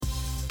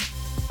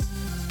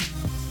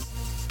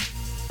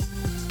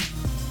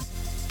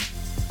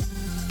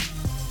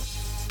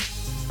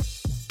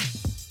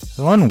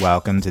Hello and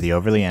welcome to the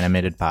Overly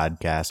Animated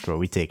Podcast, where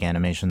we take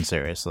animation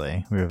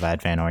seriously. We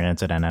provide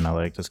fan-oriented and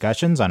analytic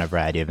discussions on a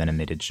variety of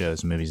animated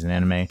shows, movies, and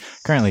anime,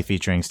 currently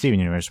featuring Steven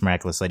Universe,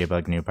 Miraculous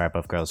Ladybug, New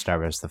Powerpuff Girls,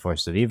 Starburst, The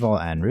Force of Evil,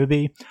 and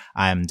RWBY.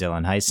 I'm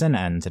Dylan Heisen,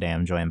 and today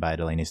I'm joined by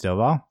Delaney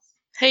Stovall.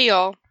 Hey,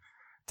 y'all.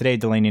 Today,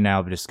 Delaney and I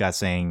will be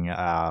discussing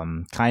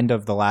kind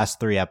of the last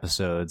 3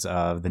 episodes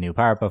of the new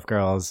Powerpuff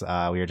Girls.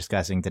 We are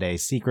discussing today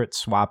Secret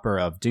Swapper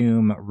of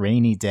Doom,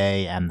 Rainy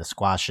Day, and the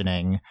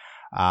Squashing.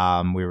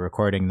 We were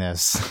recording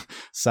this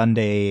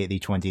Sunday, the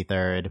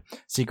 23rd.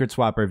 Secret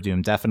Swapper of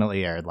Doom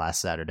definitely aired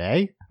last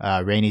Saturday.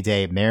 Rainy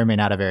Day may or may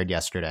not have aired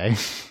yesterday.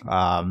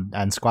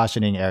 And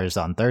Squashing airs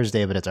on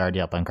Thursday, but it's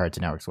already up on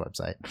Cartoon Network's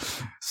website.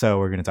 So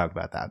we're going to talk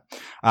about that.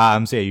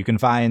 So yeah, you can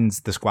find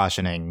the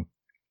Squashing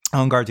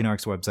on Cartoon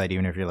Network's website,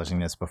 even if you're listening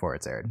to this before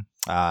it's aired.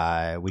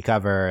 We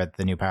cover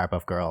the new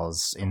Powerpuff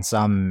Girls in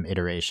some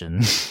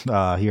iteration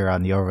here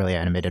on the Overly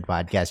Animated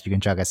Podcast. You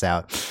can check us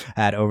out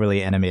at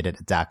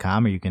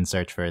overlyanimated.com, or you can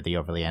search for the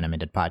Overly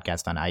Animated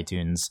Podcast on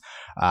iTunes,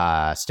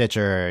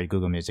 Stitcher,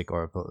 Google Music,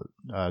 or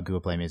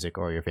Google Play Music,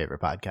 or your favorite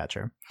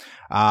podcatcher.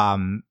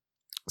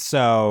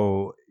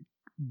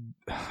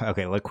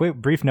 Okay, a quick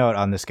brief note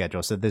on the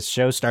schedule. So this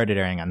show started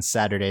airing on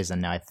Saturdays,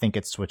 and now I think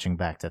it's switching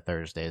back to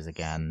Thursdays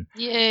again.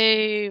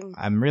 Yay!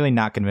 I'm really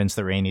not convinced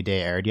that Rainy Day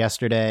aired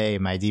yesterday.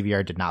 My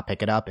DVR did not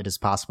pick it up. It is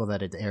possible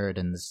that it aired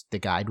and the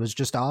guide was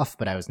just off,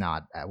 but I was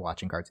not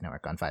watching Cartoon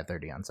Network on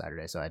 5:30 on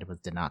Saturday, so I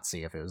did not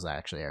see if it was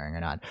actually airing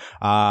or not.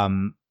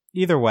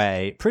 Either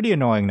way, pretty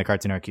annoying that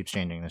Cartoon Network keeps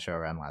changing the show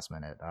around last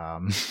minute.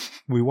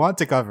 We want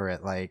to cover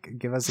it.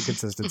 Give us a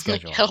consistent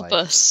schedule. Help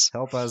us.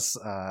 Come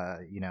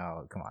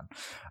on.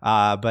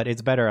 But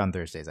it's better on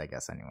Thursdays, I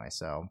guess, anyway.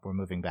 So we're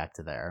moving back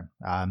to there.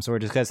 So we're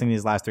discussing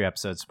these last 3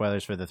 episodes.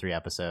 Spoilers for the 3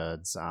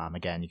 episodes.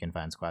 Again, you can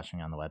find Squashing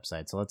on the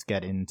website. So let's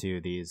get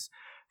into these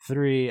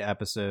 3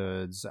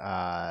 episodes.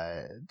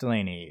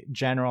 Delaney,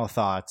 general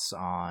thoughts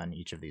on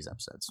each of these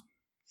episodes.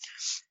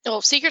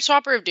 Well, Secret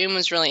Swapper of Doom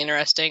was really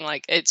interesting.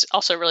 It's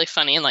also really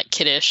funny and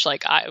kiddish.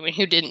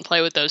 Who didn't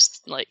play with those?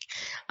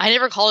 I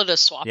never called it a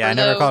swapper. Yeah, I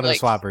never called it a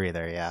swapper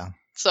either. Yeah.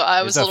 So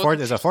I was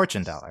it's a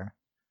fortune teller.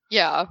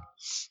 Yeah,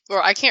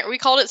 or we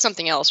called it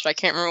something else, but I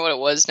can't remember what it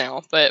was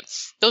now. But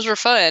those were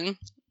fun,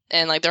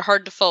 and they're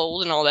hard to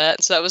fold and all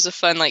that. So that was a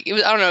fun. It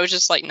was, I don't know, it was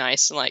just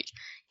nice and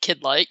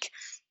kid-like.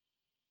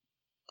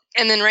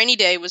 And then Rainy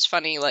Day was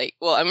funny.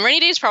 Rainy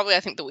Day is probably,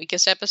 I think, the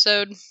weakest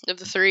episode of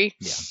the 3.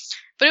 Yeah.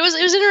 But it was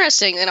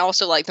interesting, and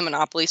also the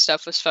Monopoly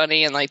stuff was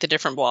funny, and the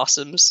different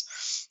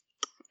blossoms,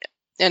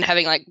 and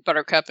having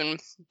Buttercup and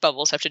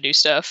Bubbles have to do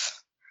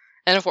stuff,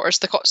 and of course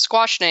the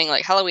Squashing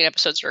Halloween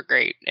episodes are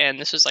great, and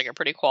this was a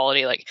pretty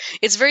quality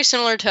it's very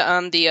similar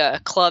to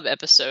the Club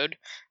episode,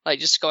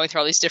 just going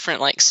through all these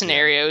different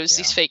scenarios,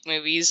 these fake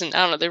movies, and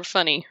I don't know, they were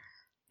funny.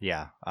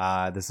 Yeah,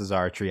 this is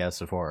our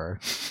Treehouse of Horror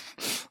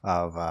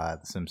of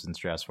The Simpsons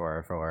Treehouse of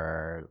Horror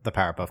for the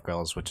Powerpuff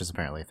Girls, which is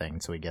apparently a thing.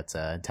 So we get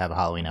to have a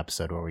Halloween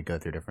episode where we go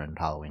through different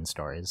Halloween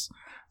stories.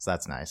 So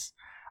that's nice.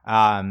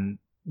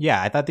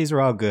 Yeah, I thought these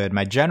were all good.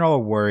 My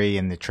general worry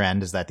in the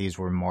trend is that these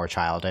were more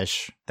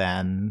childish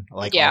than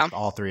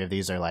all 3 of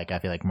these are I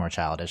feel more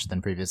childish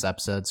than previous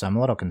episodes. So I'm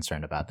a little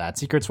concerned about that.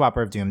 Secret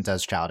Swapper of Doom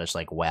does childish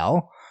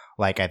well.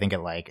 I think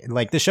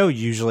it the show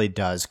usually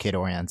does kid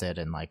oriented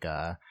and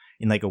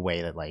in a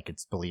way that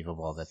it's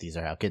believable that these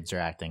are how kids are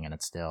acting, and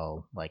it's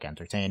still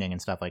entertaining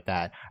and stuff like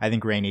that. I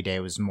think Rainy Day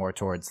was more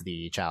towards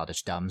the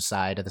childish dumb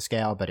side of the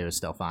scale, but it was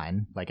still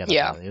fine.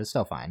 It was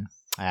still fine.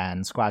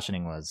 And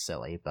Squashing was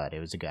silly, but it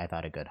was I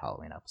thought a good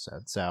Halloween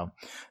episode. So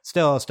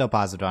still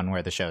positive on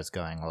where the show is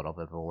going. A little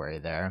bit of a worry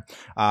there.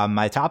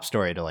 My top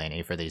story,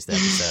 Delaney, for these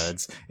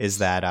episodes is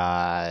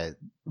that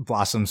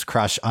Blossom's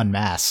crush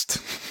unmasked.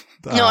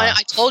 No,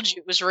 I told you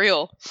it was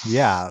real.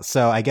 Yeah,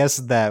 so I guess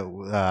that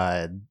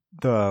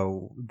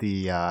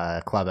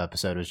the Club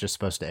episode was just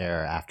supposed to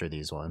air after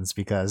these ones,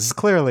 because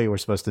clearly we're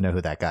supposed to know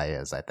who that guy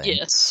is, I think.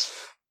 Yes.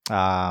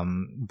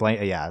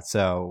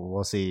 So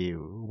we'll see.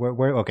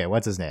 Okay,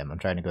 what's his name? I'm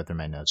trying to go through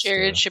my notes.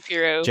 Jared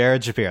Shapiro.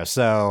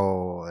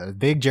 So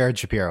big Jared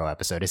Shapiro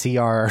episode. Is he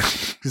our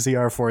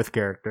 4th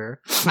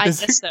character? I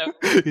guess so.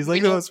 He's the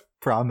most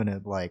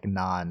prominent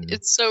non.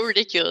 It's so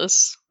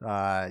ridiculous.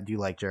 Do you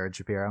like Jared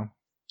Shapiro?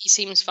 He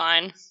seems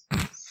fine.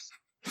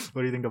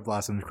 What do you think of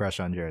Blossom's crush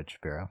on Jared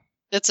Shapiro?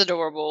 It's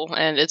adorable,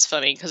 and it's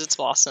funny because it's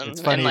Blossom.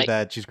 It's funny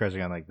that she's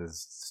crushing on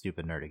this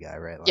stupid nerdy guy,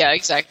 right? Yeah,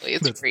 exactly.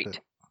 It's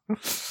great.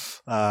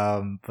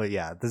 But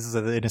yeah, this is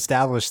an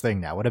established thing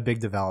now. What a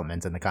big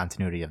development in the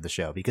continuity of the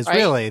show, because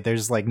really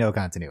there's no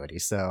continuity.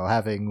 So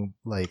having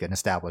an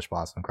established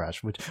Blossom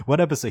crush,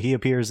 what episode he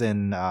appears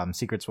in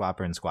Secret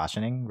Swapper and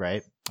Squashing,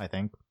 right? I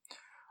think.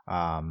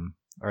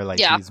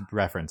 He's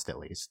referenced at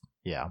least.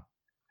 Yeah.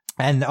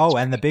 And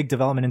the big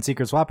development in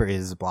Secret Swapper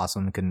is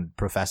Blossom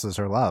professes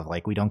her love.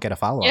 We don't get a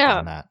follow up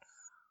on that.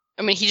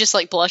 I mean, he just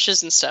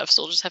blushes and stuff,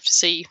 so we'll just have to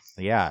see.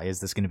 Yeah, is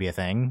this going to be a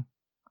thing?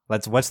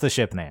 What's the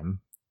ship name?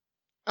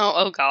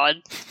 Oh God,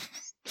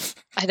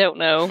 I don't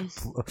know.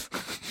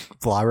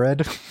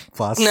 Blahred?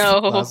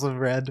 No. Blossom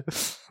Red.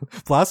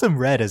 Blossom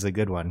Red is a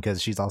good one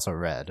because she's also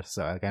red,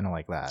 so I kind of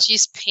like that.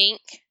 She's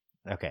pink.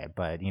 Okay,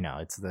 but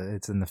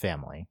it's in the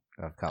family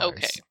of colors.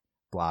 Okay.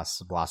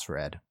 Bloss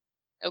Red.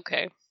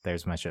 Okay.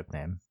 There's my ship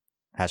name.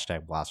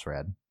 # Bloss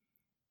Red.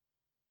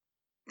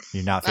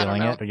 You're not I don't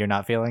feeling know. it? You're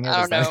not feeling it?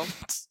 I Is don't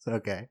that-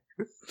 okay.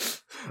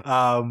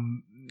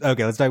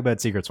 Okay, let's talk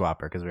about Secret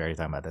Swapper because we already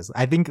talked about this.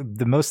 I think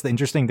the most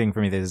interesting thing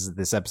for me is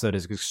this episode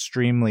is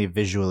extremely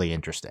visually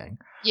interesting.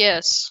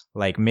 Yes.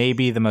 Like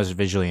maybe the most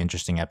visually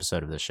interesting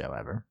episode of the show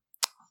ever.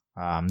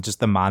 Just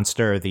the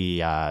monster,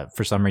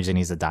 for some reason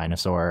he's a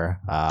dinosaur,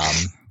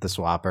 the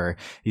Swapper.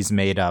 He's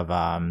made of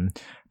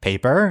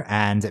paper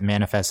and it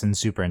manifests in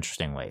super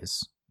interesting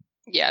ways.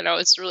 Yeah, no,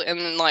 it's really, and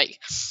then like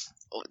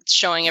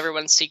showing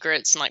everyone's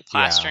secrets and like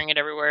plastering it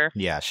everywhere.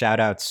 Yeah, shout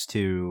outs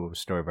to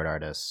storyboard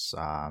artists.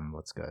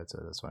 Let's go to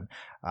this one.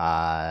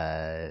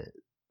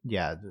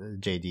 Yeah,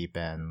 J Deep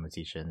and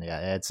Letitia.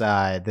 Yeah, it's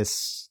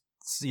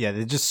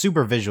they're just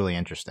super visually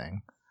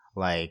interesting.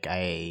 Like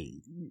I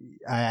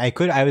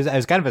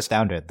was kind of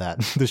astounded that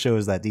the show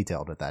is that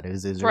detailed with that. It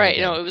was really Right,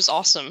 good. no, it was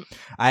awesome.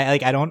 I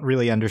don't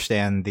really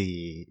understand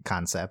the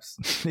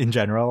concepts in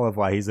general of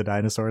why he's a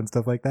dinosaur and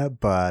stuff like that,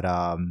 but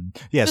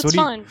yeah. So It's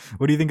fine.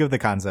 what do you think of the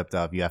concept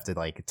of you have to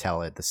like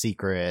tell it the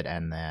secret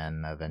and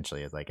then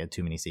eventually it's like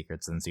too many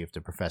secrets and so you have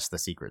to profess the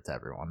secret to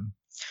everyone?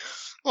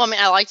 Well, I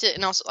mean, I liked it,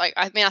 and also like,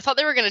 I thought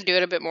they were gonna do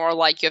it a bit more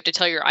like you have to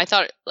tell your. I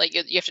thought like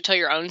you have to tell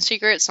your own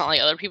secrets, not like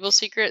other people's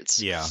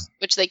secrets. Yeah,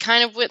 Which they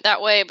kind of went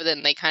that way, but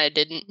then they kind of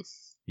didn't.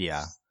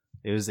 yeah.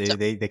 It was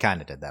they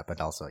kind of did that,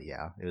 but also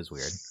yeah, it was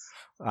weird.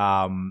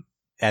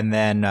 And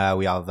then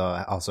we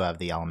also have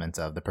the element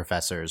of the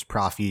professor's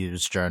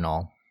Profuse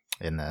journal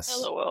in this.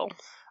 LOL.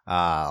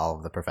 All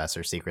of the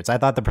professor's secrets. I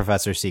thought the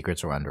professor's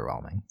secrets were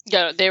underwhelming,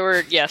 Yeah, they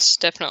were. Yes,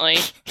 definitely.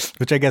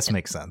 which I guess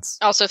makes sense.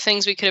 Also,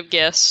 things we could have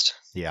guessed.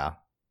 Yeah,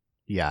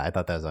 I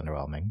thought that was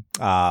underwhelming.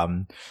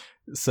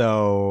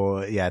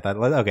 So yeah, I thought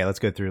let's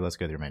go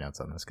through my notes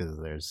on this because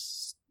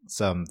there's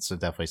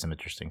definitely some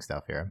interesting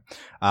stuff here.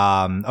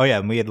 Oh yeah,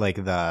 and we had like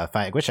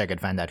I wish I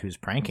could find out who's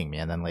pranking me,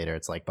 and then later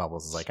it's like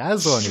Bubbles is like, I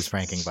was the one who's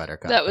pranking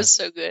Buttercup. That was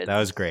so good. That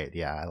was great.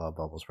 Yeah, I love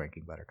Bubbles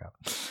pranking Buttercup.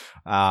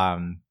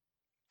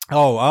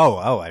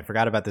 Oh! I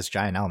forgot about this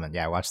giant element.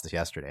 Yeah, I watched this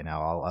yesterday.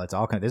 Now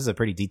this is a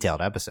pretty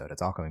detailed episode.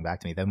 It's all coming back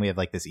to me. Then we have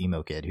like this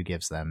emo kid who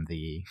gives them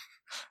the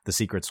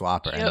secret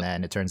Swapper, Yep. and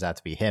then it turns out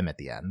to be him at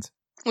the end.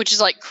 Which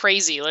is like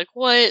crazy. Like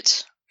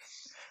what?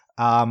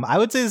 I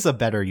would say this is a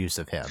better use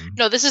of him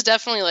No, this is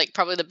definitely like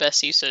probably the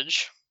best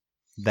usage.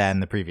 than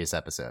the previous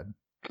episode.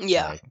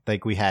 Yeah.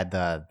 Like we had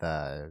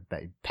the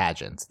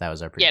pageant. That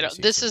was our Yeah. previous.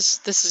 No, this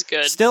usage. is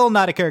good. Still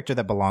not a character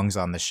that belongs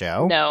on the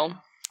show. No.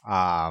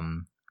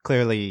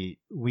 Clearly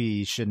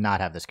we should not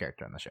have this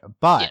character on the show,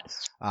 but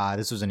Yes.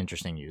 this was an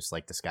interesting use,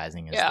 like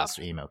disguising as Yeah. this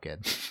emo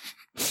kid.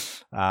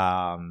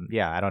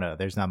 Yeah, I don't know.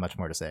 There's not much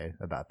more to say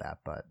about that,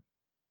 but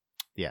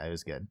yeah, it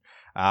was good.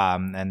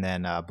 And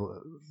then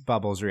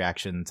Bubbles'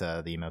 reaction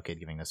to the emo kid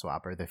giving the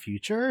Swapper the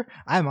future.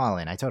 I'm all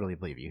in. I totally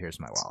believe you.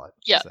 Here's my wallet.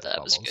 Yeah, says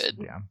that was good.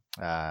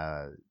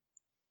 Yeah.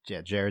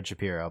 Yeah, Jared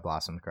Shapiro,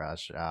 Blossom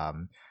Crush.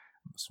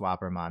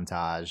 Swapper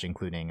montage,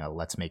 including a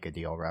 "Let's Make a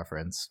Deal"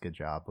 reference. Good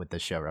job with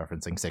this show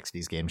referencing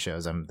 60s game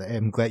shows. I'm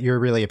glad you're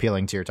really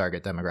appealing to your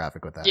target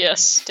demographic with that.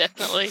 Yes,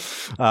 definitely.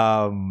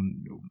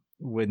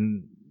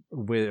 When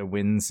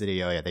Win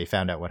City, oh yeah, they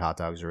found out what hot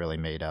dogs are really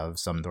made of.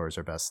 Some doors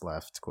are best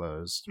left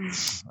closed.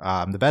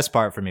 The best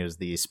part for me was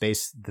the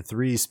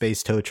 3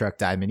 space tow truck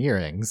diamond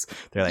earrings.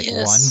 They're like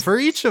Yes. one for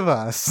each of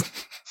us.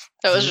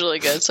 That was really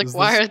good. It's like, Is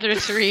why this- are there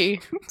 3?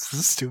 It's the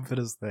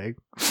stupidest thing.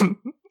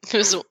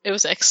 It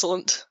was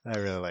excellent. I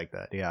really like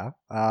that. Yeah.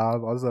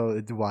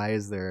 Also, why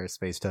is there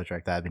space tow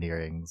truck diamond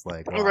earrings?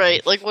 Like, why?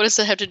 Right. Like, what does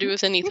that have to do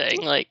with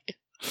anything? Like,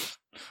 It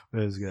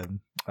was good.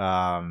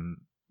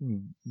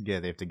 Yeah,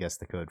 they have to guess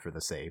the code for the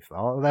safe.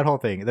 That whole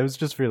thing. That was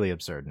just really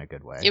absurd in a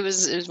good way. it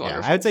was wonderful.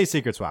 Yeah, I would say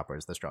Secret Swapper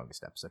is the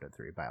strongest episode of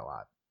 3 by a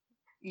lot.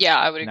 Yeah,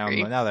 I would Now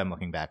agree. that I'm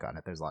looking back on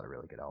it, there's a lot of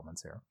really good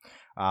elements here.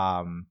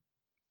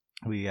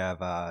 We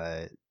have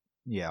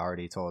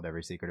already told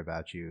every secret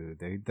about you.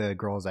 The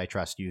girls I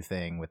trust you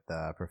thing with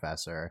the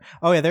professor.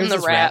 Oh yeah, there's And the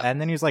this rap.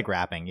 and then he's like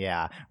rapping.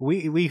 Yeah,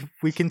 we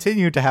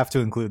continue to have to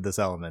include this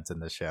element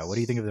in this show. What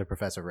do you think of the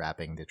professor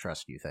rapping the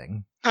trust you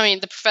thing? I mean,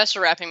 the professor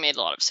rapping made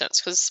a lot of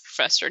sense because it's a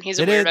professor and he's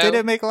a Did weirdo.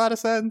 it make a lot of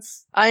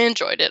sense? I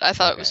enjoyed it. I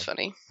thought it was Okay.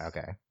 funny.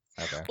 Okay.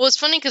 Well, it's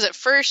funny because at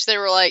first they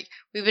were like,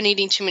 "We've been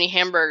eating too many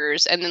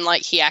hamburgers," and then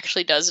like he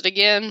actually does it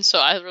again. So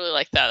I really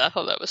like that. I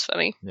thought that was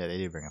funny. Yeah, they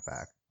do bring it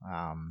back.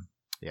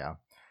 Yeah.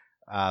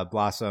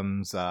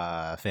 Blossom's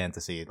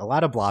fantasy. A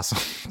lot of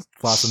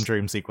Blossom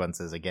dream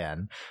sequences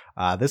again.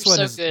 This one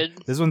So is good.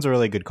 This one's a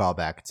really good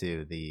callback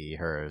to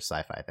her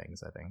sci-fi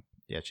things, I think.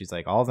 Yeah, she's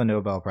like all the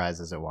Nobel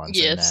Prizes at once,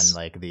 and Yes. then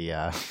like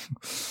the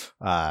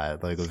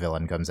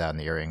villain comes out and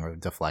the earring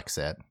deflects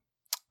it.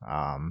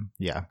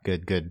 Yeah,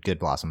 good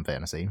Blossom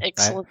fantasy.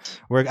 Excellent.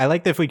 I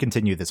like that if we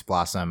continue this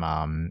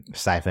Blossom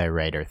sci-fi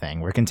writer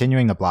thing, we're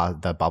continuing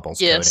the Bubbles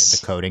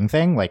Yes. the coding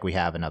thing. Like we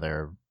have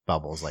another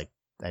Bubbles like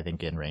I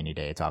think in Rainy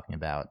Day talking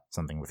about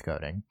something with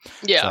coding.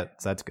 Yeah.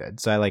 So that's good.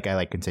 So I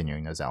like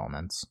continuing those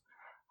elements.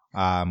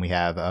 We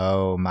have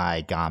Oh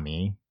My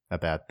Gami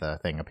about the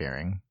thing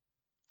appearing.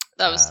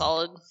 That was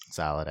solid.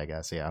 Solid, I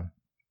guess, yeah.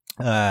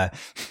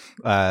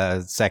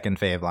 Second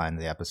fave line of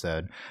the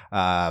episode.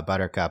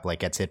 Buttercup like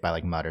gets hit by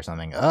like mud or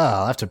something. Oh,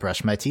 I'll have to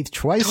brush my teeth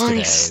twice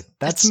today.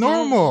 That's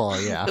normal.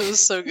 Yeah. That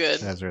was so good.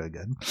 That's really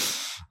good.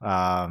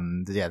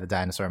 The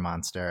dinosaur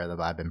monster,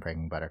 I've been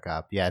pranking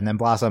Buttercup. Yeah, and then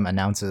Blossom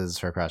announces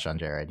her crush on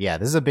Jared. Yeah,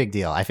 this is a big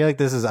deal. I feel like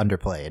this is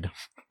underplayed.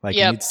 Like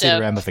you need to see the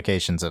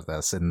ramifications of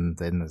this in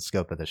the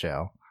scope of the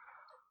show.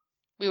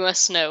 We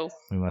must know.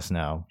 We must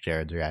know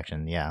Jared's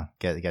reaction. Yeah,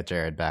 get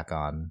Jared back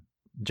on.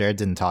 Jared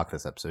didn't talk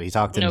this episode. He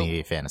talked in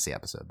the fantasy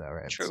episode, though,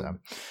 right? True. So,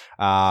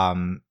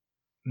 and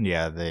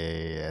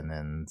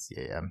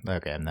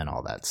then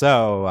all that.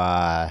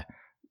 So,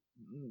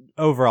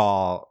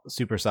 overall,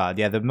 super solid.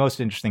 Yeah, the most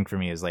interesting for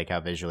me is like how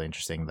visually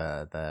interesting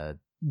the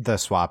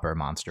swapper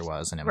monster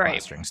was and him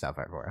plastering stuff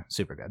everywhere.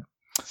 Super good.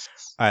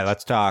 All right,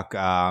 let's talk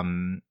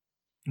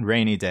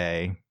Rainy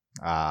Day.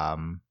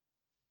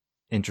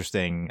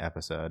 Interesting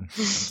episode.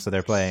 So they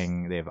have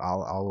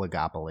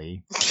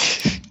Oligopoly.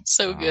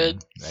 So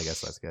good. I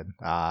guess that's good.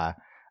 I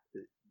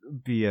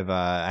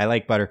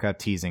like Buttercup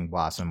teasing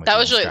Blossom with that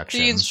was really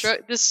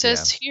this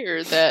says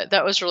here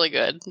that was really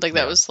good. Like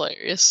that was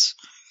hilarious.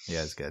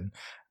 Yeah, it's good.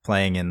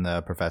 Playing in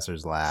the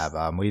professor's lab.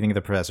 What do you think of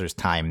the professor's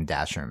time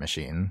dasher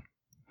machine?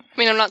 I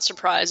mean, I'm not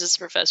surprised. It's a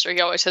professor.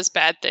 He always has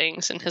bad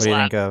things in his lab.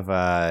 What do you think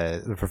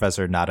of the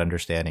professor not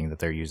understanding that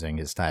they're using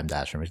his time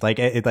dasher machine? Like,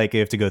 you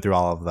have to go through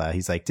all of the.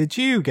 He's like, "Did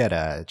you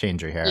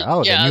change your hair?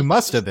 Oh, then you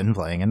must have been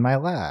playing in my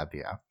lab."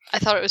 Yeah. I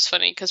thought it was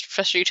funny because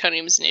Professor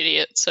Utonium is an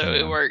idiot, so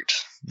it worked.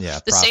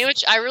 Yeah. The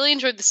sandwich. I really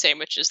enjoyed the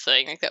sandwiches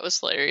thing. Like that was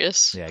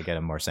hilarious. Yeah, get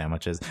him more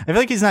sandwiches. I feel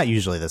like he's not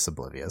usually this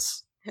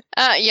oblivious.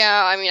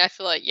 Yeah. I mean, I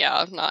feel like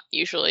not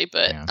usually,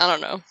 but I don't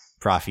know.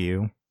 Prof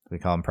U. We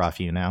call him Prof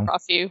U now.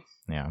 Prof U.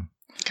 Yeah.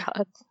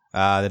 God.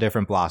 The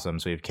different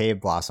Blossoms. We have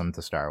Cave Blossom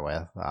to start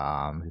with,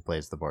 who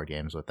plays the board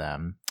games with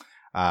them.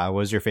 What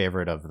was your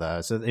favorite of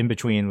the? So in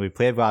between, we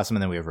played Blossom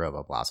and then we have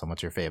Robo Blossom.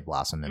 What's your favorite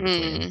Blossom in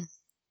between?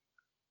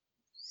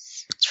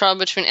 It's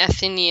probably between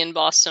Athenian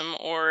Blossom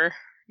or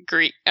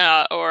Greek,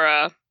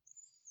 the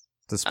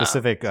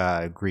specific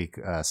Greek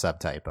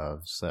subtype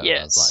of. So,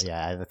 yes.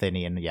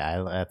 Athenian.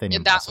 Yeah,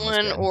 Athenian. That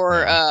one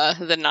or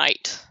the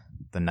Knight.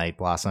 The Knight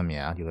Blossom.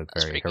 Yeah, you look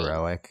very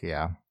heroic. Cool.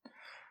 Yeah.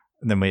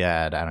 And then we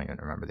had, I don't even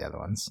remember the other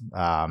ones.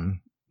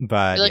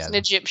 But like an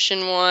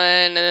Egyptian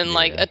one, and then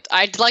I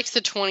liked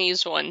the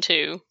 20s one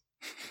too.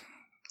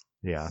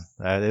 Yeah,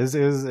 it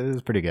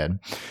was pretty good.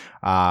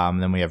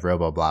 Then we have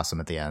Robo Blossom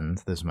at the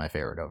end. This is my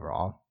favorite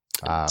overall.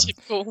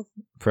 Cool.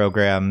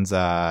 Programmed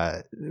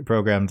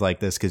like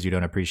this because you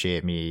don't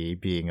appreciate me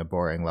being a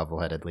boring,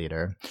 level-headed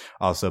leader.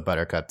 Also,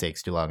 Buttercup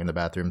takes too long in the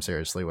bathroom.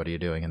 Seriously, what are you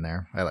doing in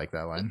there? I like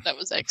that line. That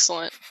was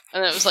excellent.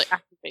 And it was like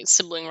activate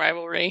sibling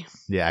rivalry.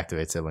 Yeah,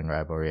 activate sibling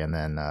rivalry, and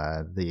then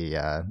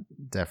the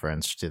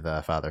deference to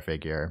the father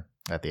figure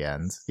at the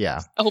end.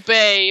 Yeah,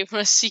 obey. You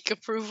must seek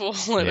approval.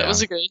 That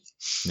was good.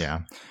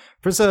 Yeah.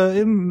 It's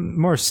a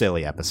more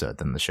silly episode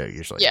than the show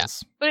usually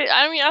is. But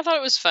I mean, I thought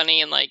it was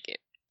funny and like.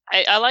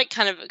 I like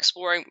kind of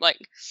exploring, like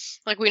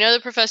we know the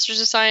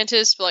professor's a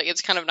scientist, but like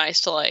it's kind of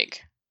nice to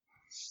like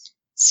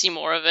see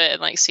more of it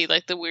and like see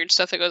like the weird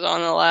stuff that goes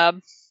on in the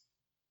lab.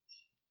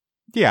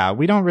 Yeah,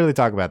 we don't really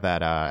talk about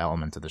that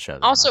element of the show.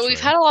 Also, we've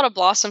had a lot of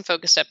Blossom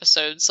focused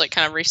episodes like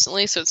kind of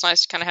recently, so it's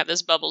nice to kind of have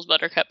this Bubbles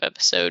Buttercup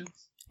episode.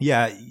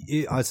 Yeah,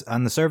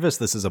 on the surface,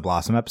 this is a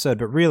Blossom episode,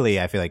 but really,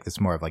 I feel like this is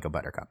more of like a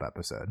Buttercup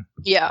episode.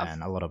 Yeah,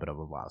 and a little bit of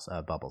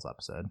a Bubbles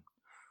episode.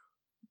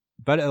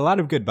 But a lot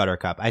of good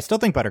Buttercup. I still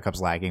think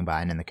Buttercup's lagging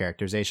behind in the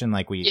characterization.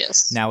 Like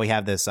now we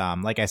have this,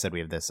 like I said,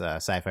 we have this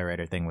sci-fi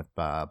writer thing with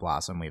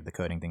Blossom. We have the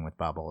coding thing with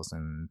Bubbles,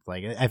 and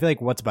like I feel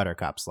like what's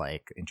Buttercup's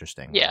like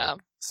interesting,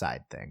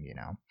 side thing. You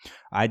know,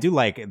 I do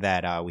like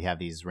that we have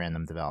these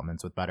random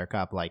developments with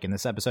Buttercup. Like in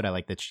this episode, I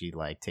like that she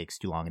like takes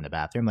too long in the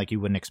bathroom. Like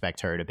you wouldn't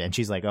expect her to be, and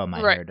she's like, "Oh my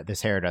hair,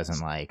 this hair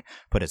doesn't like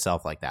put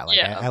itself like that."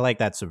 Like I like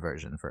that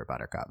subversion for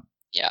Buttercup.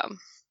 Yeah,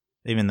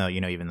 even though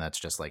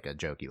that's just like a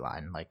jokey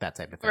line, like that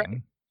type of thing.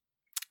 Right.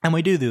 And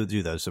we do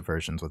those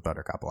subversions with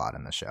Buttercup a lot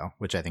in the show,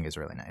 which I think is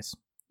really nice.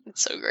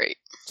 It's so great.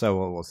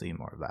 So we'll see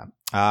more of that.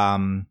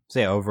 So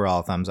yeah,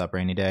 overall thumbs up,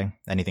 Rainy Day.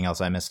 Anything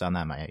else I missed on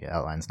that? My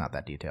outline's not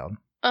that detailed.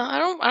 I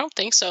don't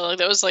think so. Like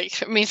that was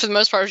like, I mean, for the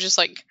most part, it was just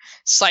like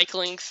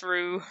cycling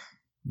through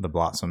the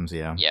Blossoms.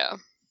 Yeah. Yeah.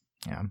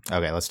 Yeah.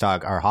 Okay, let's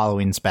talk our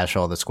Halloween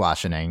special, the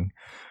Squashioning.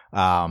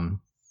 The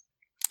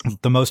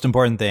most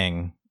important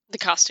thing. The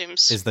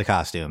costumes. Is the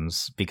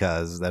costumes,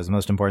 because that was the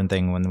most important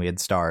thing when we had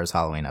Star's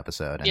Halloween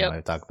episode. And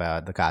we talk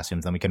about the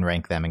costumes, then we can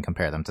rank them and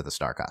compare them to the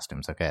Star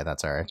costumes. Okay,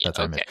 that's our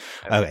mission.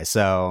 Okay,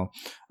 so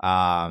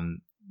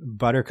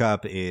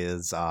Buttercup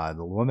is the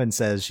woman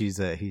says she's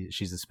a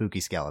spooky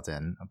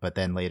skeleton, but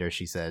then later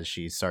she says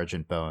she's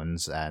Sergeant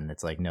Bones, and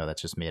it's like, no,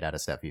 that's just made out of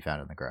stuff you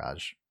found in the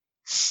garage.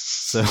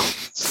 So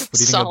what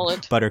do you think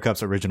of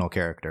Buttercup's original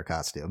character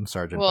costume,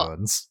 Sergeant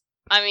Bones?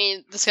 I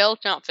mean, the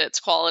skeleton outfit's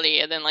quality,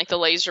 and then like the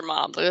laser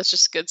mob, like, that's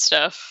just good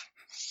stuff.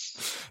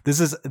 This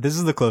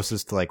is the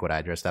closest to like what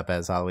I dressed up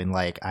as Halloween.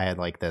 Like I had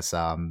like this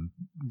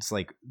it's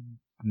like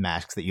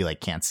masks that you like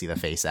can't see the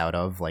face out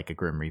of, like a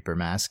Grim Reaper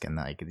mask, and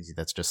like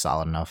that's just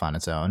solid enough on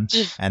its own.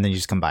 And then you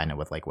just combine it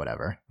with like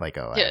whatever, like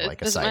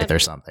like a scythe or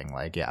something.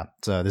 Like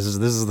So this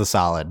is the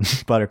solid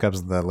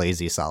Buttercup's the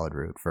lazy solid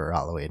route for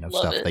Halloween of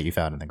stuff that you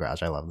found in the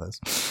garage. I love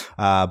this.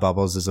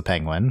 Bubbles is a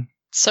penguin.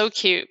 So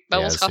cute.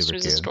 Bubbles' costume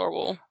is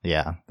adorable.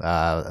 Yeah.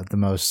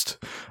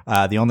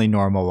 The only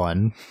normal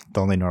one,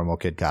 the only normal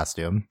kid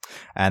costume.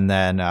 And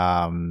then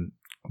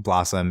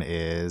Blossom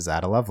is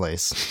Ada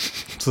Lovelace.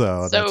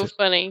 So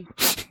funny.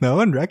 No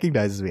one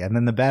recognizes me. And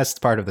then the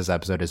best part of this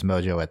episode is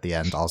Mojo at the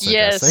end also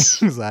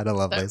dressing as Ada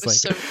Lovelace. That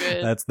was so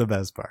good. That's the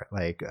best part.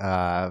 Like,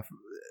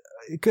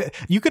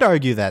 you could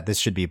argue that this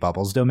should be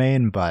Bubbles'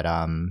 domain, but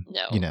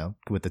no.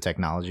 With the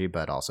technology,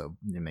 but also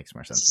it makes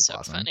more sense. It's so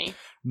funny.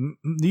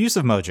 The use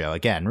of Mojo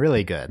again,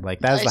 really good. Like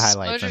that's the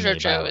highlight for me.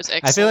 Mojo is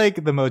excellent. I feel like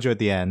the Mojo at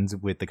the end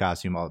with the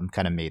costume all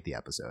kind of made the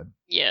episode.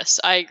 Yes,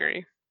 I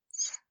agree.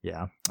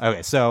 Yeah.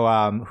 Okay.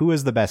 So, who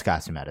is the best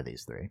costume out of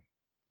these three?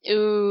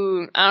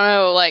 Ooh, I don't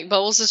know. Like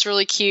Bubbles is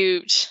really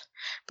cute,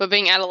 but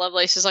being Ada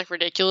Lovelace is like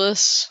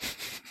ridiculous.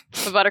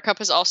 But Buttercup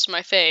is also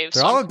my fave.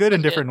 They're all good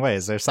in different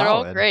ways. They're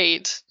solid. They're all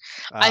great.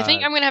 I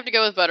think I'm gonna have to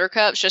go with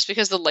Buttercups just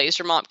because the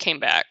laser mop came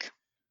back.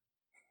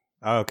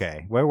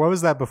 Okay, what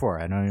was that before?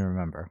 I don't even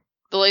remember.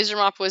 The laser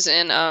mop was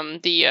in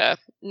the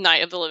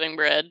Night of the Living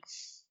Bread.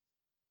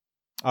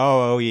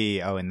 Oh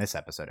yeah. Oh, in this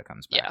episode it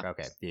comes back. Yeah.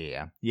 Okay.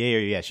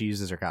 Yeah. She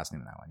uses her costume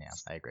in that one. Yeah,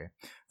 I agree.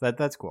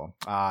 That's cool.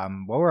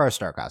 What were our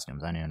Star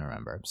costumes? I don't even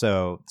remember.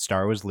 So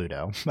Star was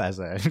Ludo, as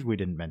we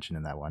didn't mention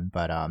in that one,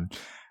 but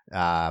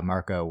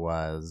Marco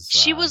was.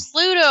 She was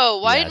Ludo.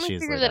 Why didn't we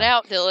figure that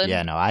out, Dylan?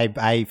 Yeah, no,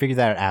 I figured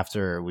that out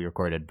after we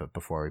recorded, but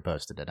before we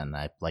posted it, and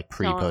I like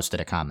pre-posted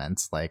a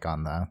comment like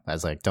on the. I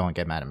was like, "Don't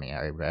get mad at me."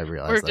 I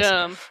realized we're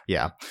dumb.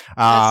 Yeah,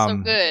 that's so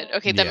good.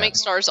 Okay, that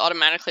makes Stars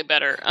automatically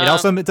better.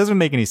 It doesn't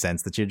make any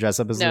sense that you dress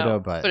up as Ludo,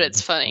 but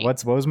it's funny.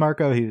 What was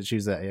Marco? He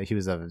was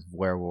a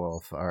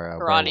werewolf or a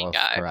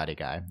karate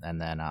guy,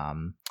 and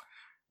then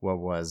what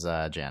was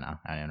Jana?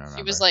 I don't remember.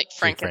 She was like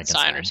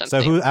Frankenstein or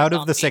something. So who out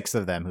of the six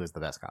of them, who's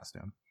the best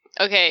costume?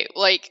 Okay,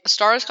 like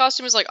Star's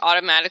costume is like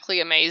automatically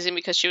amazing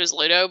because she was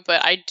Ludo,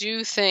 but I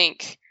do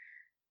think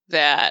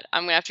that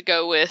I'm gonna have to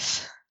go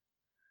with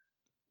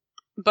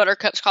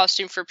Buttercup's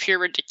costume for pure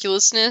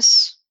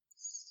ridiculousness.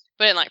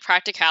 But in like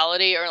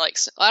practicality or like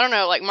I don't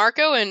know, like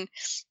Marco and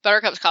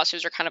Buttercup's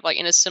costumes are kind of like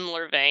in a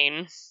similar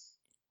vein.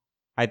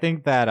 I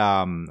think that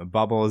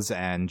Bubbles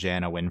and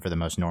Jana win for the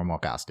most normal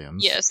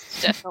costumes.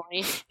 Yes,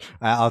 definitely.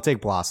 I'll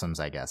take Blossoms,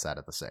 I guess, out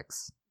of the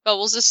six.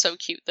 Bubbles is so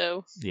cute,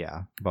 though.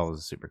 Yeah, Bubbles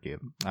is super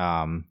cute.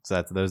 So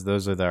that's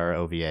those are our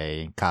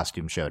OVA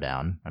costume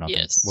showdown. I don't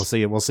think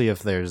we'll see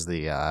if there's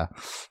the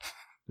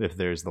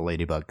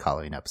Ladybug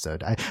Halloween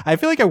episode. I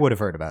feel like I would have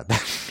heard about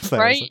that,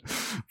 right?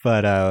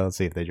 But let's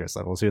see if they dress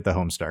up. We'll see what the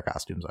Homestar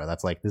costumes are.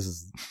 That's like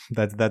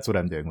that's what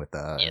I'm doing with the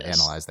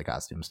analyze the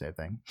costumes type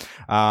thing.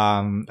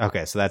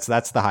 Okay, so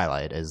that's the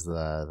highlight is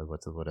the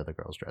what are the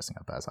girls dressing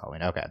up as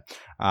Halloween? Okay,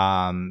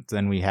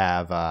 then we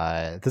have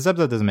this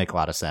episode doesn't make a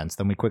lot of sense.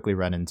 Then we quickly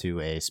run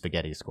into a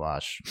spaghetti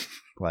squash,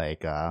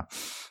 like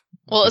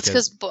it's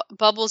because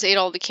Bubbles ate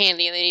all the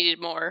candy and they needed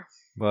more.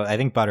 Well, I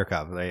think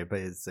Buttercup, right?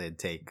 But it said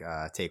take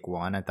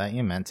one. I thought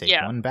you meant take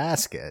one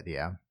basket.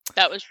 Yeah,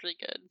 that was really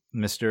good.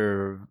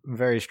 Mr.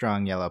 Very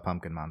Strong Yellow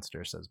Pumpkin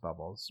Monster, says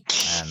Bubbles,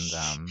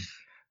 and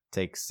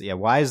takes. Yeah,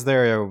 why is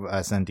there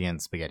a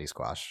sentient spaghetti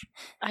squash?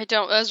 I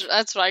don't.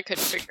 That's what I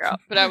couldn't figure out,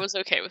 but I was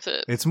okay with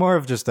it. It's more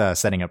of just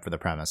setting up for the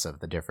premise of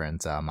the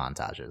different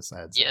montages.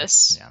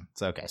 Yes. Yeah.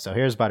 So okay. So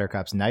here's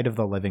Buttercup's Night of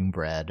the Living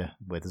Bread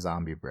with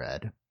zombie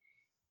bread.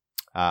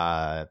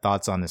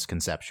 Thoughts on this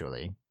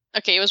conceptually?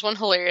 Okay, it was one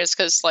hilarious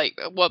because like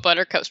what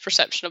Buttercup's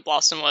perception of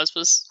Blossom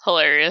was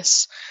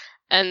hilarious,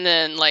 and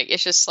then like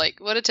it's just like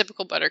what a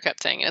typical Buttercup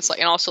thing. And it's like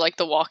and also like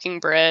the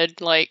walking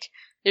bread, like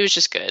it was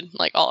just good,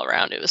 like all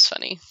around. It was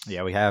funny.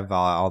 Yeah, we have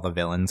all the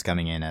villains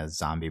coming in as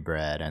zombie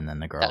bread, and then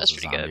the girls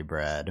as zombie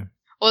bread. It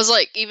was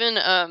like even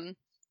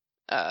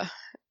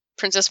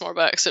Princess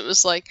Morbucks. It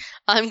was like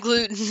I'm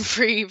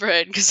gluten-free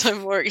bread because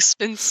I'm more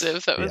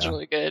expensive. That was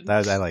really good.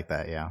 I like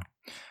that. Yeah.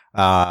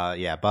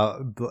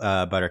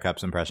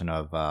 Buttercup's impression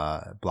of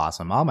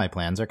Blossom. All my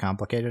plans are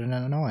complicated and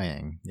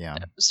annoying. Yeah,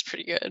 it was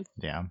pretty good.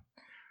 Yeah,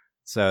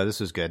 so this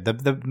was good.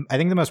 I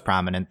think the most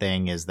prominent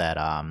thing is that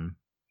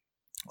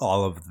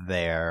all of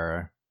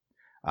their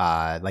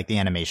like the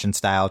animation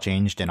style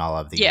changed in all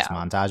of these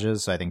montages.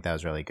 So I think that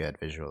was really good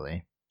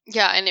visually.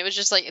 Yeah, and it was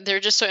just like they're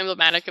just so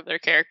emblematic of their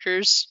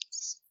characters.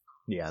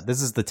 Yeah,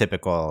 this is the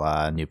typical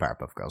new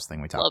Powerpuff Girls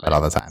thing we talk about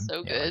all the time.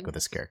 So good. Like,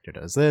 this character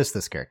does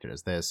this character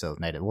does this. So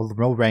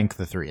we'll rank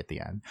the three at the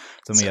end.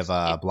 So we have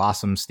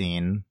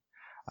Blossomstein,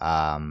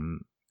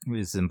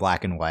 is in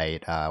black and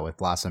white, with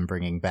Blossom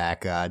bringing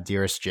back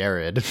Dearest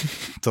Jared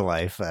to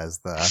life as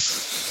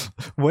the.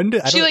 When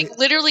did she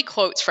literally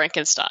quotes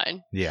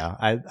Frankenstein? Yeah,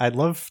 I'd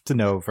love to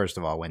know first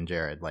of all when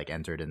Jared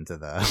entered into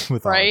the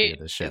mythology of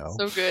the show. It's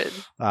so good.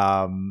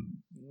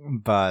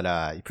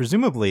 But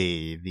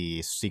presumably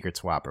the Secret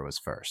Swapper was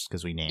first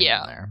because we named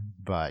him there.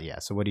 But yeah,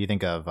 so what do you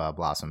think of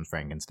Blossom's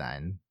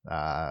Frankenstein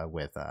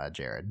with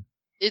Jared?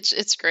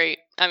 It's great.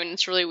 I mean,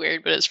 it's really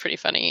weird, but it's pretty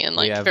funny and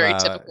very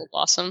typical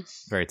Blossom.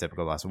 Very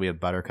typical Blossom. We have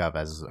Buttercup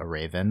as a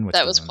raven, which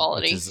was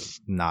quality. Which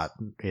is not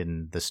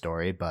in the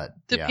story, but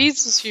the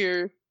pizza's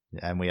here.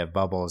 And we have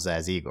Bubbles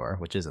as Igor,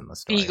 which is in the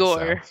story.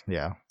 Igor, so,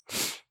 yeah.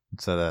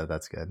 So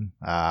that's good.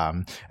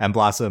 And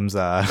Blossom's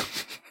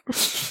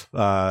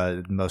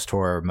most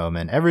horror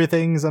moment.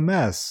 Everything's a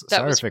mess.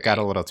 Sorry if it got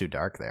a little too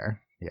dark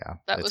there. Yeah,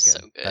 that was good. So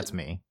good. That's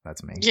me.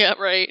 Yeah,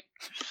 right.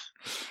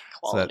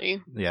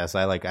 Quality. So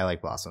I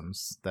like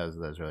Blossoms. That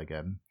was really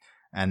good.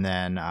 And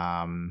then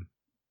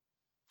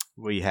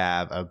we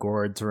have a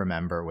gourd to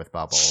remember with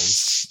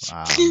Bubbles.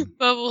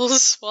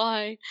 Bubbles,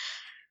 why?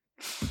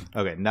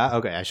 Okay,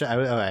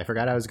 I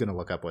forgot I was gonna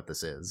look up what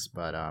this is,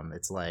 but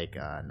it's like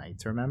Night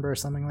to Remember or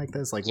something like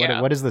this. Like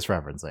what is this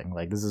referencing?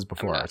 Like this is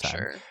before our time.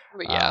 Sure.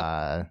 But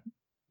yeah.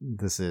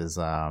 This is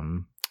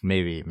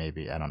maybe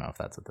I don't know if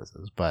that's what this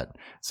is, but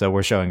so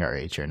we're showing our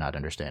age here, not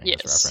understanding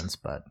this reference.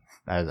 But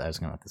I was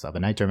gonna look this up. A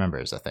Night to Remember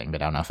is a thing,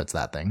 but I don't know if it's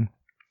that thing.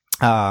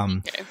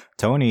 Okay.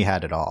 Tony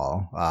had it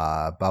all.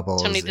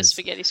 Bubbles. Tony the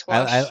spaghetti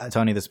squash.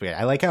 Tony the spaghetti.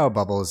 I like how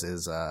Bubbles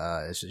is.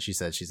 She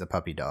said she's a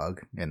puppy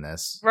dog in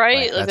this.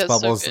 Right. That's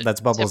Bubbles. So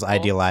that's Bubbles'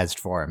 idealized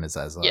form is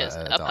as a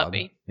dog.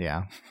 Puppy.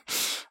 Yeah.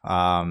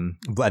 And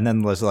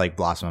then there's like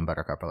Blossom and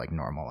Buttercup are like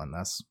normal in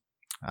this.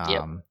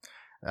 And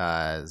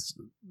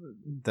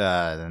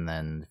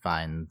then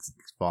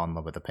fall in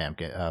love with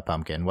the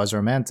pumpkin, was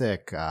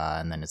romantic,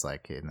 and then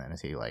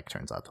he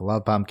turns out to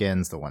love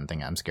pumpkins. The one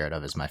thing I'm scared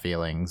of is my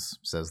feelings,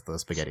 says the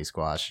spaghetti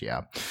squash.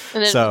 Yeah.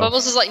 And then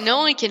Bubbles is like, no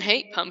one can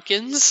hate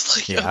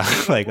pumpkins.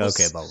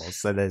 Okay, Bubbles.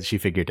 So then she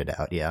figured it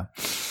out. Yeah.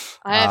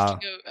 I have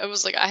to go. I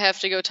was like, I have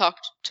to go talk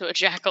to a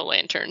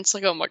jack-o'-lantern. It's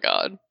like, oh my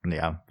god.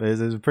 Yeah, it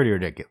was pretty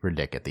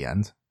ridiculous at the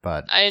end,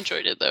 but I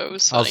enjoyed it though. It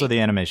was also the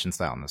animation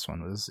style in this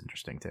one was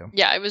interesting too.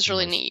 Yeah, it was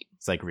really neat.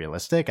 It's like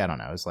realistic. I don't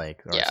know. It was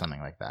like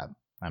something like that.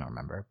 I don't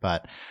remember,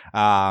 but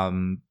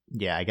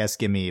yeah, I guess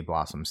give me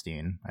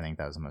Blossomstein. I think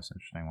that was the most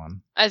interesting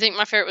one. I think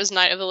my favorite was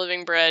Night of the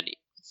Living Bread.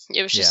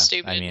 It was just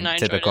stupid. I mean, and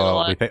typical.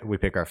 I enjoyed it a lot. We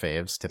pick our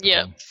faves.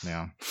 Typical.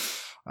 Yeah.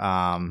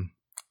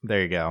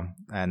 There you go.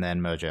 And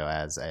then Mojo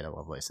as Ada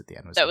Lovelace at the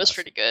end. That was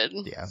pretty good.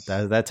 Yeah,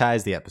 that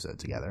ties the episode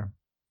together.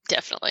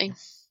 Definitely.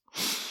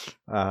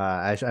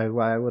 I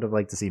would have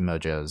liked to see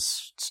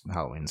Mojo's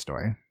Halloween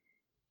story.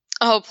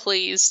 Oh,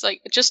 please.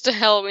 Just a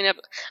Halloween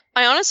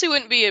I honestly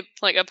wouldn't be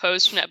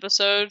opposed to an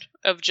episode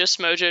of just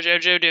Mojo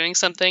Jojo doing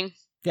something.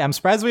 Yeah, I'm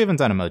surprised we haven't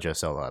done a Mojo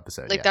solo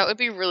episode yet. That would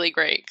be really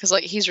great, because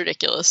he's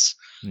ridiculous.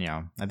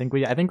 Yeah, I think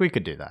we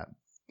could do that.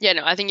 Yeah,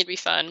 no, I think it'd be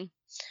fun.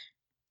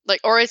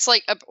 Or it's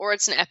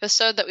an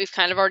episode that we've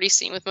kind of already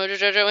seen with Mojo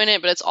Jojo in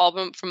it, but it's all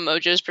from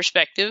Mojo's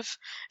perspective,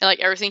 and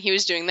everything he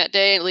was doing that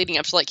day, leading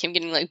up to him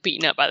getting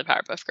beaten up by the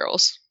Powerpuff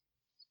Girls.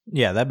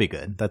 Yeah, that'd be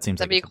good.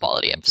 That'd be a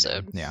quality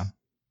episode. Yeah,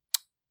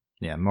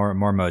 yeah, more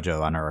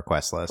Mojo on our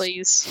request list,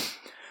 please.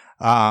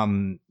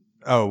 One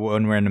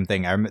random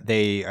thing.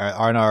 They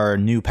are on our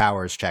new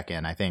powers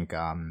check-in. I think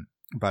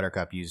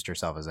Buttercup used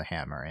herself as a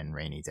hammer in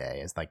Rainy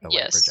Day as the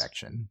light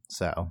projection.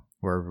 So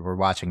we're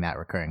watching that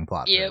recurring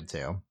plot thread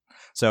too.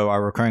 So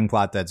our recurring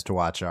plot threads to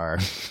watch are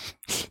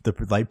the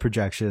light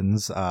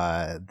projections,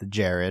 the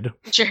Jared,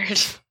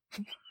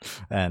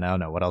 and I don't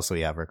know what else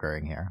we have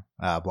recurring here.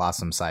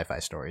 Blossom sci-fi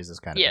stories is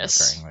kind of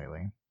recurring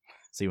lately.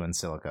 See when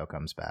Silico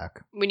comes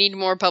back. We need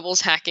more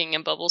Bubbles hacking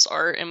and Bubbles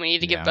art, and we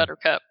need to get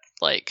Buttercup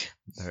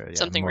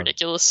something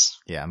ridiculous.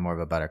 Yeah, more of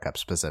a Buttercup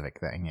specific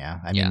thing. Yeah,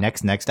 I mean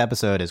next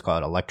episode is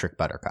called Electric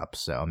Buttercup,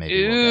 so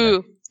maybe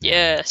we'll get it.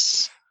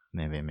 Yes.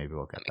 Maybe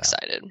we'll get that. I'm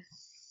excited.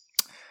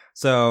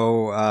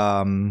 So,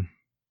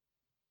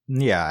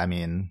 yeah, I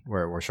mean,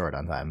 we're short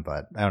on time,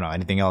 but I don't know.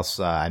 Anything else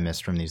I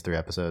missed from these 3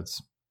 episodes?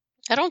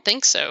 I don't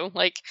think so.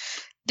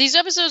 These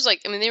episodes,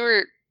 they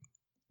were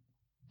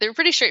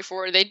pretty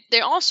straightforward. They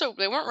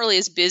weren't really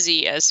as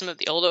busy as some of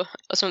the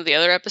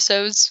other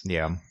episodes.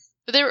 Yeah.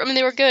 But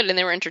they were good and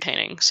they were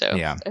entertaining. So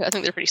yeah. I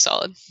think they're pretty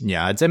solid.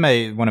 Yeah, I'd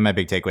say one of my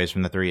big takeaways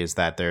from the 3 is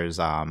that there's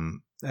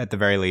at the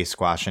very least,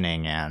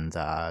 Squashing and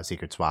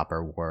Secret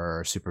Swapper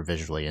were super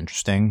visually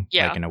interesting,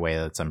 in a way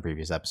that some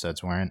previous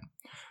episodes weren't.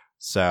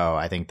 So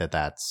I think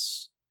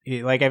that's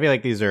I feel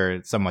like these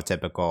are somewhat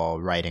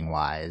typical writing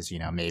wise,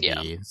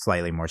 maybe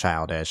slightly more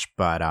childish,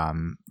 but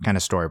kind of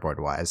storyboard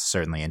wise,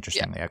 certainly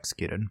interestingly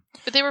executed.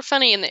 But they were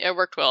funny and it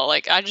worked well.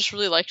 I just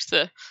really liked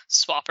the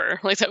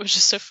Swapper. That was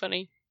just so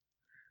funny.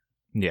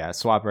 Yeah,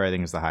 Swapper I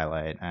think is the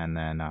highlight, and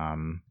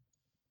then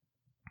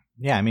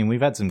yeah, I mean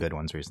we've had some good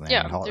ones recently.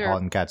 Yeah, Halt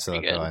and Catch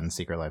Silico and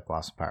Secret Life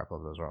Blossom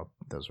Powerpuff.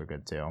 Those were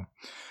good too.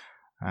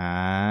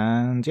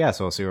 And yeah,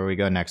 so we'll see where we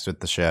go next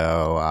with the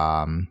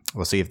show.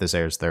 We'll see if this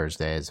airs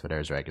Thursdays, if it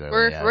airs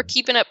regularly. We're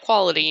keeping up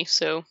quality,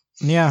 so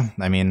yeah,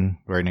 I mean,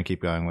 we're gonna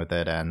keep going with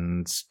it,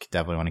 and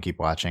definitely want to keep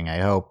watching. I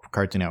hope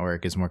Cartoon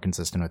Network is more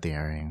consistent with the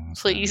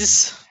airings.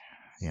 Please,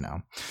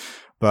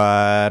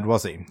 but we'll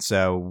see.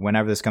 So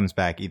whenever this comes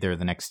back, either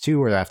the next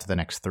 2 or after the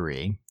next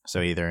 3.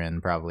 So either in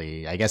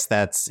probably, I guess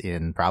that's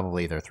in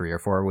probably either 3 or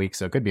 4 weeks.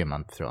 So it could be a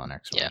month till the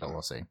next one, but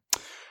we'll see.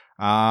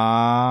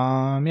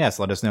 Yes,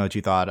 let us know what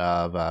you thought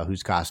of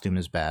whose costume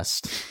is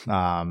best,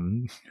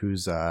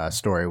 whose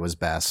story was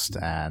best,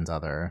 and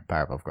other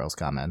Powerpuff Girls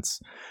comments.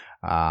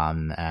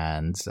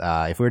 And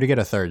if we were to get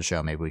a third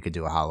show, maybe we could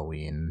do a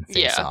Halloween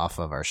face-off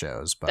of our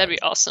shows. But, that'd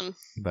be awesome.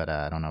 But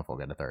I don't know if we'll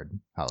get a third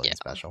Halloween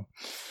special.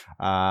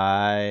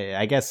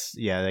 I guess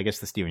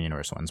the Steven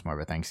Universe one's more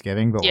of a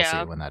Thanksgiving, but we'll see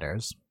when that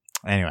airs.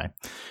 Anyway,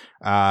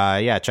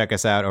 check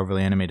us out,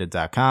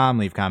 overlyanimated.com.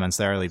 Leave comments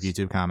there, leave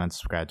YouTube comments,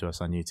 subscribe to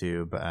us on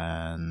YouTube,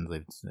 and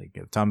leave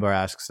Tumblr,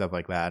 ask, stuff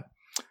like that.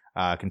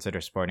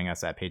 Consider supporting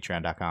us at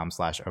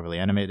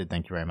patreon.com/overlyanimated.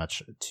 Thank you very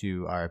much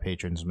to our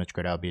patrons: Mitch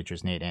Cordell,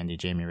 Beatrice, Nate, Andy,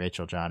 Jamie,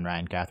 Rachel, John,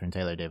 Ryan, Catherine,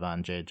 Taylor,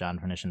 Devon, Jade, John,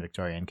 Phoenician,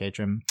 Victoria, and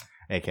Catrim,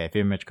 aka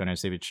Fever, Mitch, Gunnar,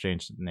 Steve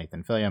Exchange,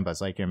 Nathan, Fillion,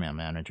 Buzz Lightyear,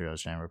 Mailman, Richard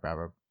Rose,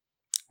 Robert,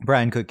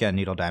 Brian Cook, Ken,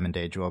 Needle, Diamond,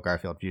 Day, Jewel,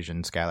 Garfield,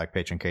 Fusion, Skylark,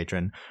 Patron,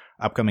 Catron.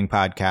 Upcoming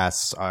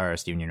podcasts are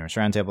Steven Universe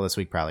Roundtable this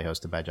week, probably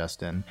hosted by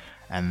Justin.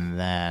 And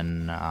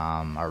then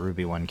our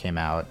Ruby one came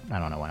out. I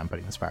don't know when I'm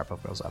putting this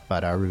Powerpuff Girls up,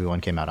 but our Ruby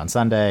one came out on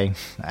Sunday,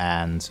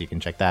 and so you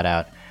can check that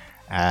out.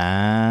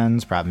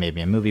 And probably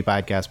maybe a movie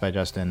podcast by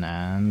Justin,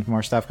 and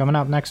more stuff coming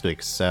up next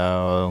week.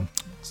 So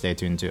stay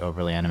tuned to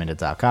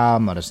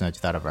overlyanimated.com. Let us know what you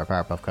thought of our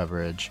Powerpuff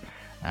coverage,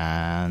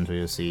 and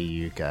we will see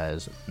you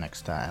guys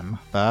next time.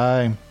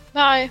 Bye.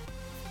 Bye.